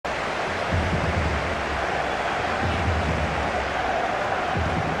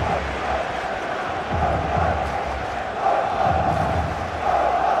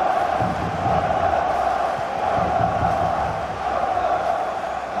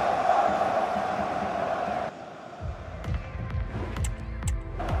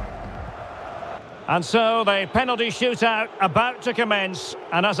And so the penalty shootout about to commence.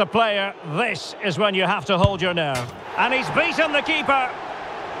 And as a player, this is when you have to hold your nerve. And he's beaten the keeper.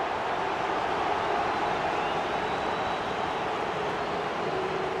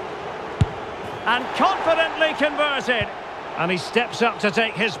 And confidently converted. And he steps up to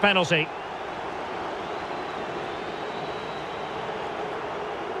take his penalty.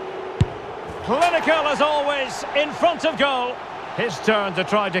 Clinical as always, in front of goal. His turn to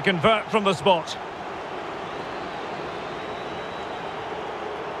try to convert from the spot.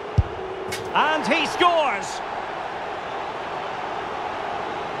 And he scores!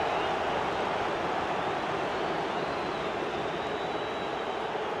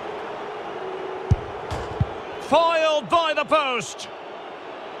 Foiled by the post.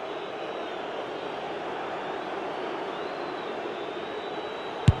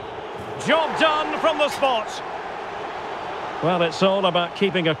 Job done from the spot. Well, it's all about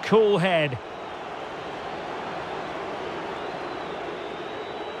keeping a cool head.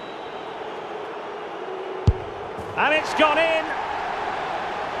 And it's gone in.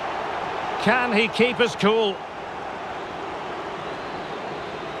 Can he keep his cool?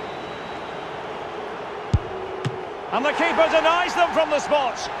 And the keeper denies them from the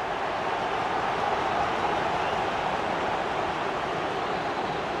spot.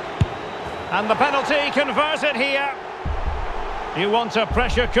 And the penalty converted here. You want a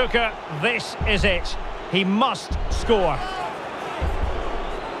pressure cooker, this is it. He must score.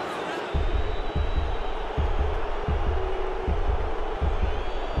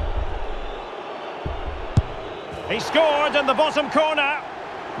 He scored in the bottom corner.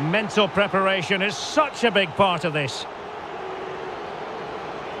 Mental preparation is such a big part of this.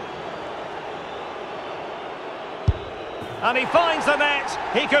 And he finds the net.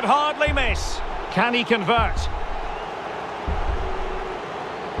 He could hardly miss. Can he convert?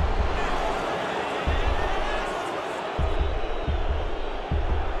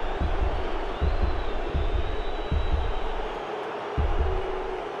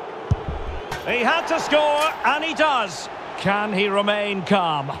 He had to score, and he does. Can he remain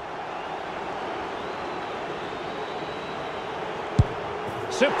calm?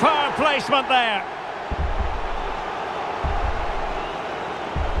 Superb placement there.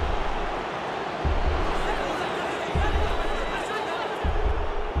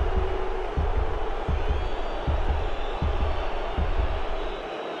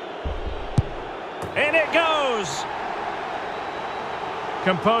 In it goes.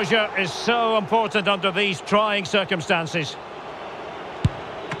 Composure is so important under these trying circumstances.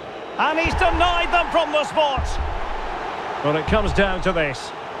 And he's denied them from the spot. Well, it comes down to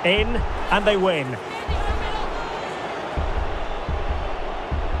this. In, and they win.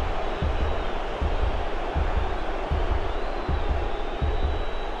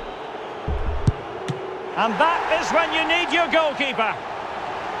 And that is when you need your goalkeeper.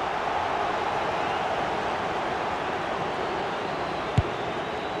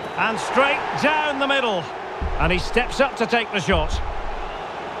 And straight down the middle. And he steps up to take the shot.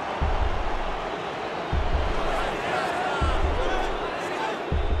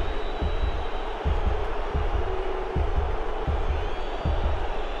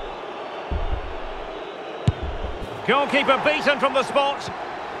 Goalkeeper beaten from the spot.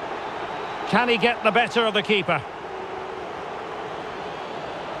 Can he get the better of the keeper?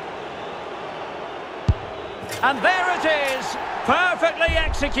 And there it is, perfectly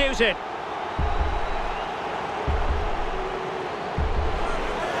executed.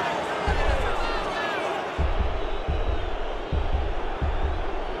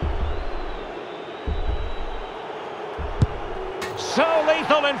 So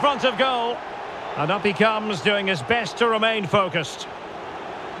lethal in front of goal. And up he comes, doing his best to remain focused.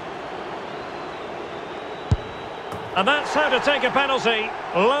 And that's how to take a penalty,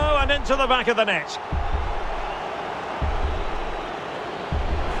 low and into the back of the net.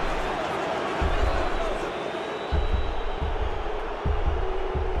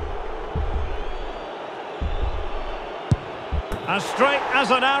 As straight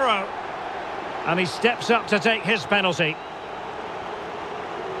as an arrow. And he steps up to take his penalty.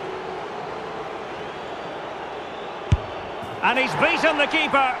 And he's beaten the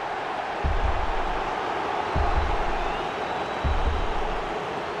keeper.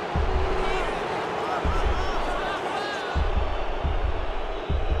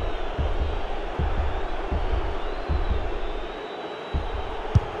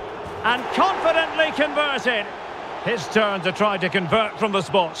 And confidently converted. His turn to try to convert from the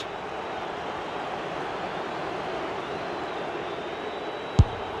spot.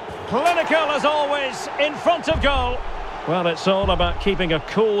 Clinical as always, in front of goal. Well, it's all about keeping a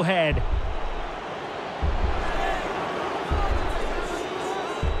cool head.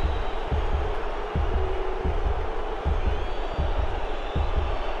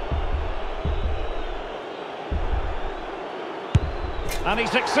 And he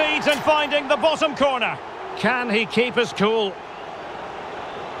succeeds in finding the bottom corner. Can he keep his cool?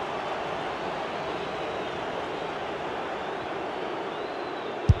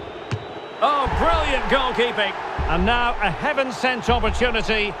 Oh, brilliant goalkeeping. And now a heaven-sent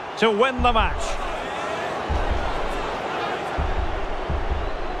opportunity to win the match.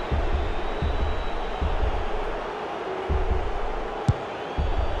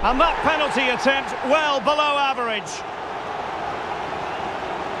 And that penalty attempt well below average.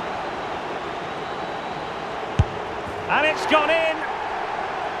 And it's gone in.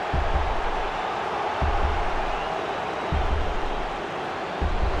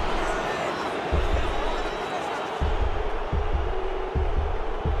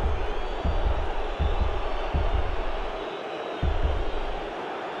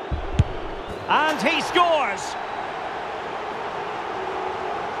 And he scores.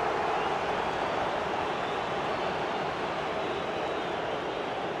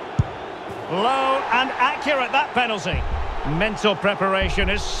 Low and accurate, that penalty. Mental preparation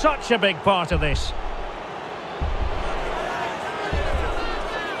is such a big part of this.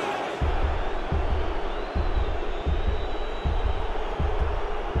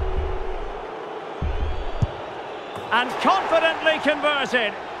 And confidently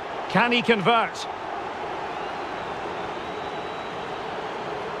converted. Can he convert?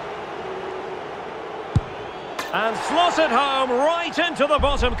 And slotted home right into the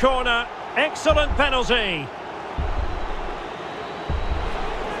bottom corner. Excellent penalty.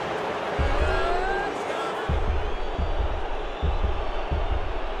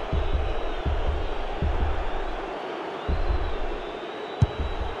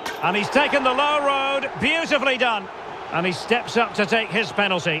 And he's taken the low road. Beautifully done. And he steps up to take his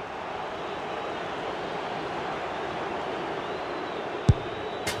penalty.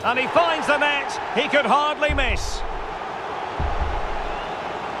 And he finds the net. He could hardly miss.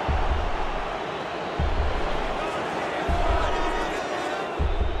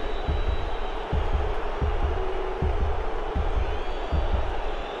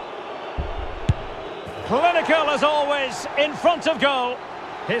 Clinical as always, in front of goal.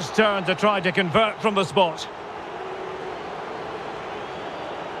 His turn to try to convert from the spot.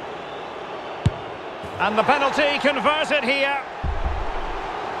 And the penalty converted here.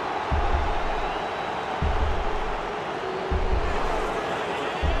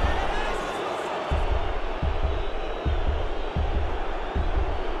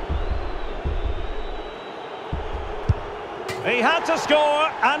 He had to score,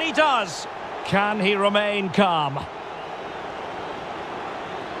 and he does. Can he remain calm?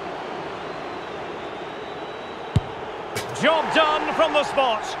 Job done from the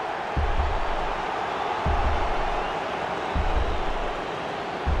spot.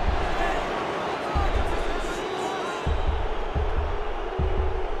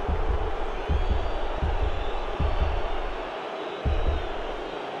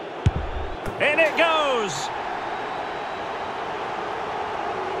 In it goes.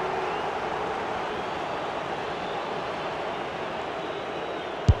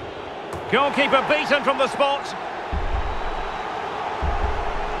 Goalkeeper beaten from the spot.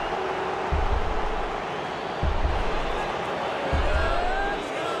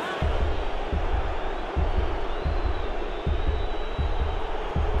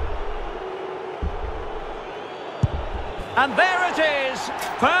 And there it is,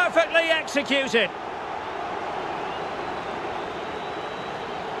 perfectly executed.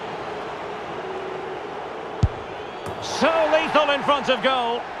 So lethal in front of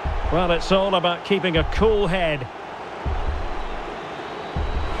goal. Well, it's all about keeping a cool head.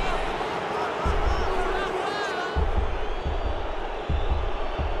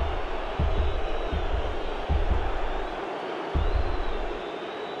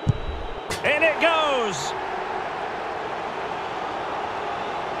 In it goes.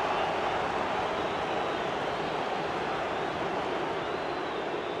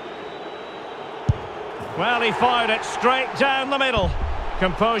 Well, he fired it straight down the middle.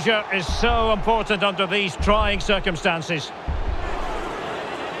 Composure is so important under these trying circumstances.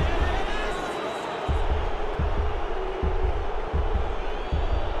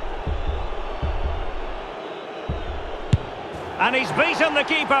 And he's beaten the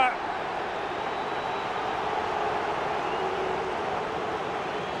keeper.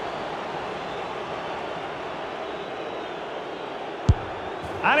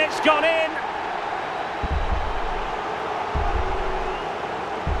 And it's gone in.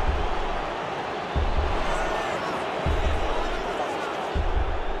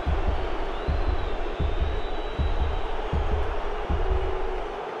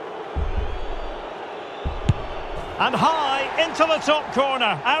 And high. into the top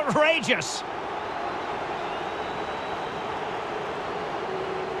corner. Outrageous.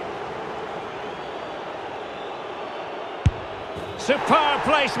 Superb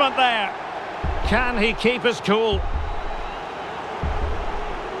placement there. Can he keep his cool?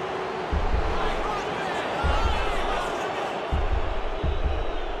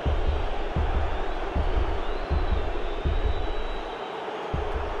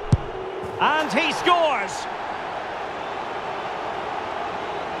 And he scores!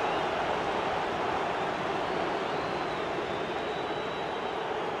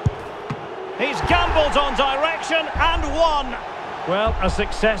 He's gambled on direction and won. Well, a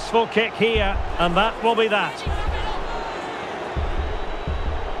successful kick here, and that will be that.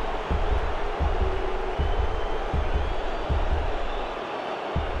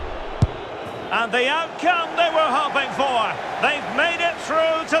 And the outcome they were hoping for. They've made it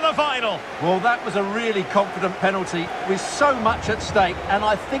through to the final. Well, that was a really confident penalty with so much at stake, and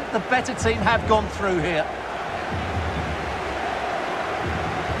I think the better team have gone through here.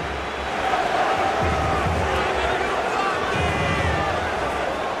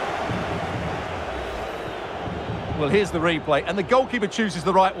 Well, here's the replay, and the goalkeeper chooses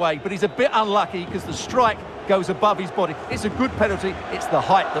the right way, but he's a bit unlucky because the strike goes above his body. It's a good penalty. It's the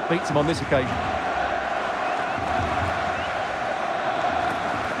height that beats him on this occasion.